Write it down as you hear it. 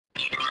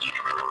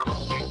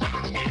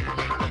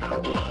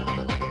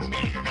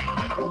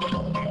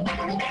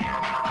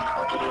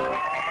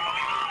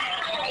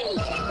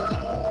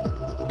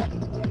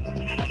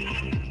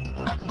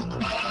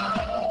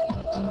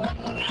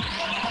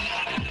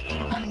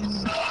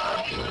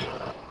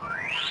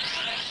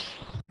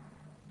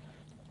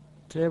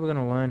Today we're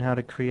going to learn how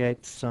to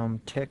create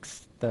some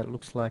text that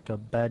looks like a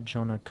badge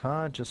on a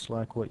car, just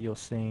like what you're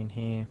seeing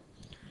here.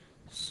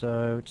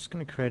 So just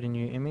going to create a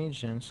new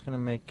image and it's going to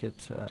make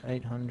it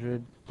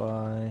 800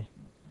 by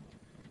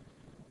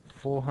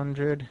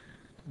 400.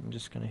 I'm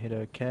just going to hit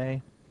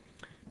OK.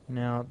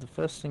 Now the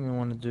first thing we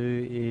want to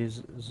do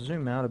is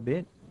zoom out a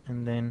bit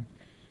and then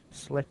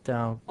select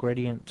our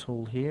gradient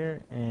tool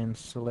here and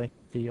select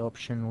the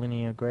option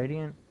linear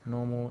gradient,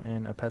 normal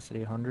and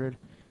opacity 100.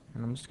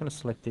 And I'm just going to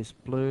select this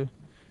blue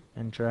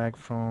and drag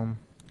from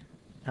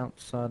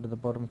outside of the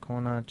bottom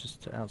corner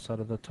just to outside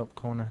of the top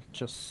corner,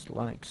 just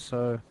like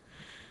so.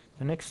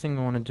 The next thing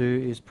I want to do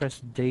is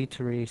press D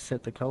to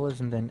reset the colors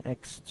and then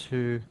X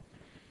to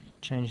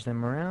change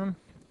them around,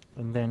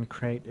 and then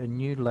create a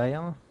new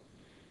layer.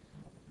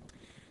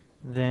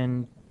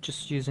 Then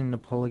just using the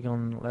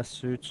polygon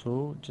lasso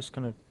tool, just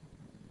going to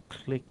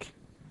click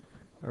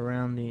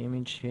around the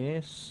image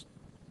here,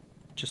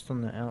 just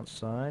on the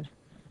outside,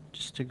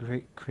 just to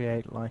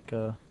create like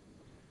a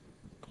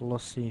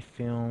glossy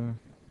film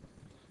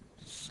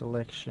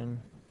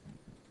selection,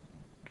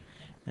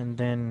 and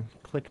then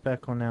click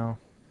back on our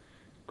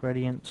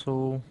gradient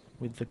tool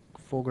with the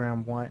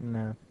foreground white and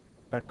the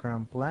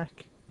background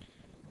black.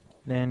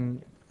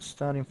 Then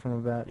starting from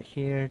about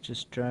here,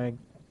 just drag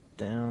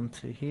down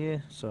to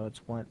here so it's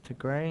white to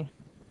grey,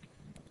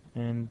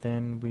 and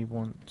then we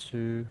want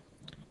to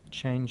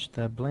change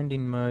the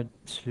blending mode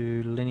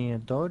to linear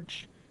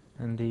dodge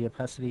and the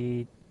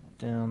opacity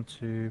down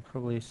to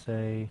probably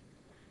say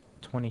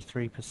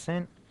 23%,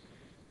 and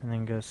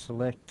then go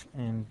select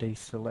and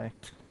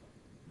deselect.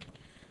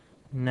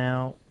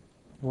 Now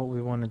what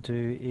we want to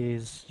do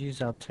is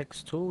use our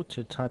text tool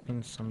to type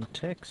in some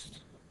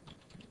text.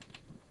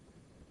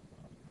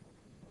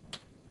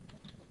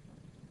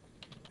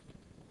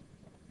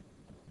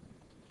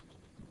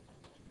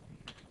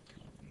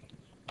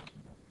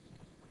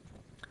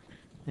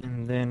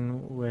 And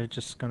then we're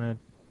just going to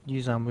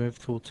use our move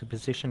tool to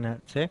position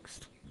that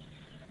text.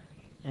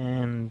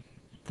 And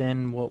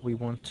then what we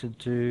want to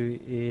do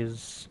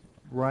is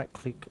right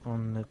click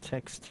on the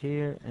text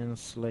here and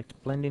select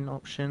blending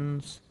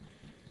options.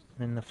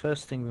 Then the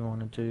first thing we want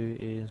to do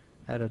is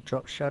add a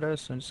drop shadow,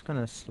 so I'm just going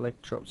to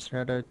select drop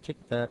shadow, tick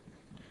that,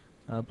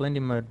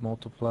 blending mode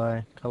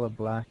multiply, color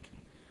black.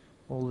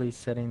 All these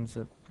settings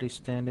are pretty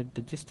standard.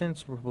 The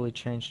distance will probably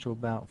change to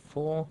about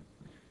 4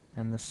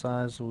 and the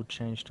size will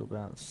change to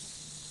about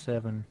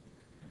 7.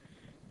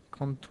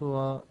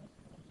 Contour,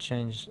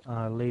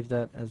 leave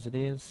that as it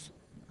is,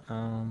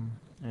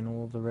 and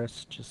all the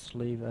rest just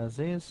leave as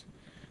is.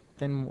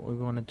 Then what we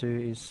want to do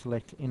is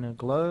select inner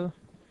glow,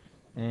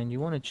 and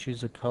you want to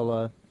choose a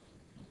color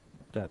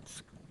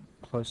that's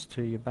close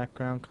to your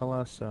background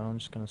color, so I'm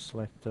just going to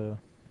select a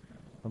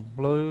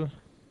blue,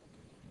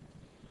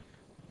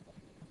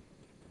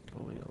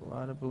 probably a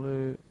lighter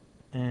blue,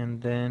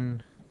 and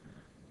then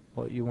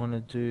what you want to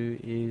do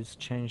is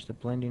change the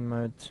blending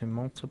mode to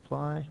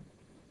multiply,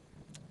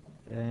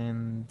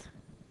 and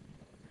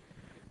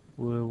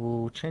we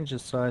will change the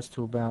size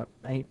to about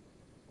 8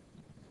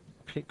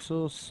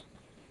 pixels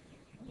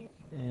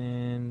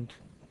and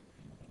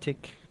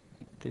tick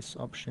this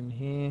option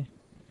here,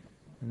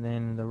 and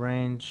then the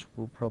range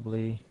will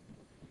probably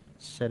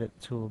set it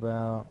to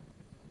about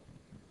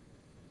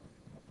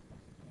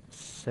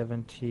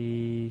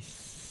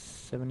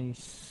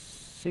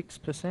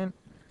 76%.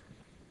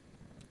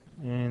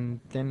 And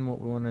then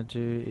what we want to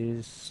do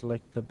is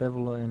select the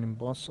bevel and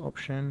emboss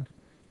option,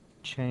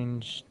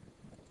 change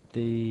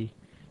the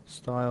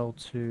style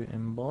to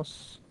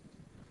emboss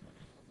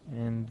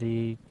and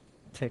the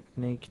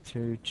technique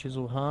to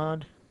chisel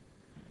hard.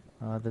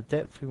 The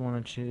depth we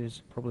want to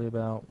choose probably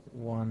about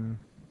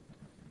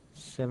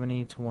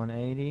 170 to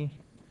 180,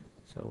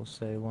 so we'll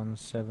say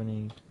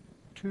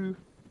 172,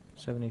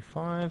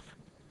 75,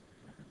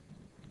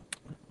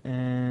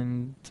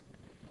 and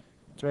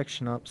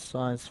direction up,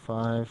 size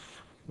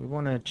 5. We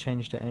want to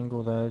change the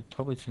angle though,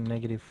 probably to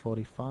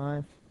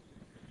 -45,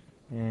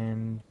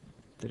 and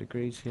the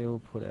degrees here we'll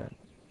put at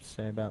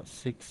say about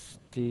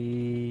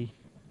 60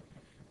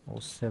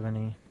 or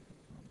 70.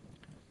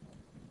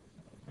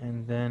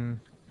 And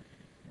then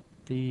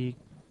the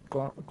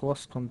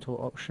gloss contour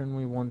option,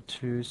 we want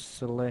to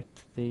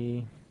select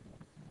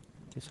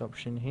this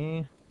option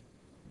here,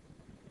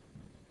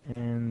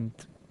 and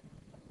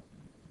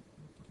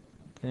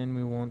then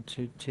we want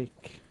to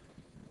tick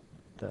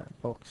that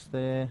box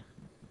there,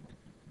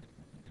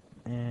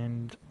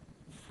 and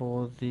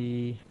for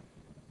the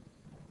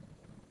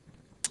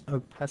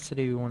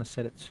opacity we want to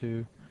set it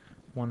to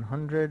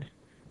 100,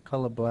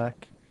 color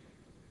black,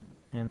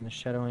 and the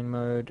shadowing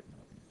mode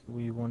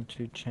we want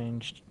to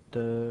change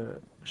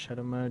the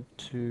shadow mode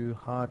to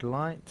hard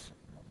light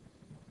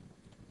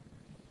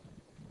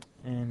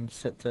and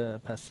set the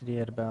opacity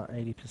at about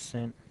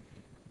 80%.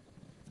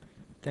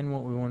 Then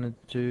what we want to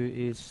do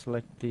is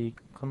select the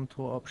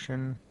contour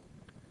option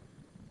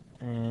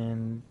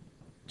and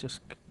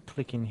just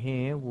click in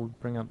here will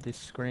bring up this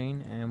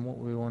screen, and what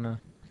we want to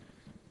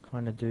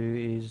kind of do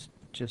is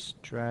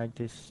just drag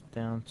this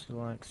down to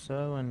like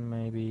so, and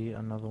maybe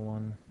another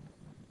one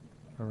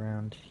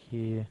around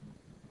here.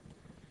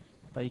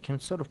 But you can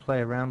sort of play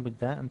around with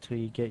that until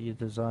you get your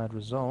desired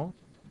result,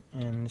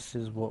 and this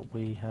is what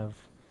we have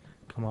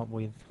come up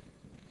with.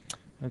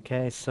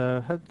 Okay,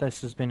 so hope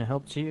this has been a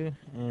help to you,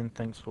 and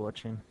thanks for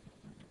watching.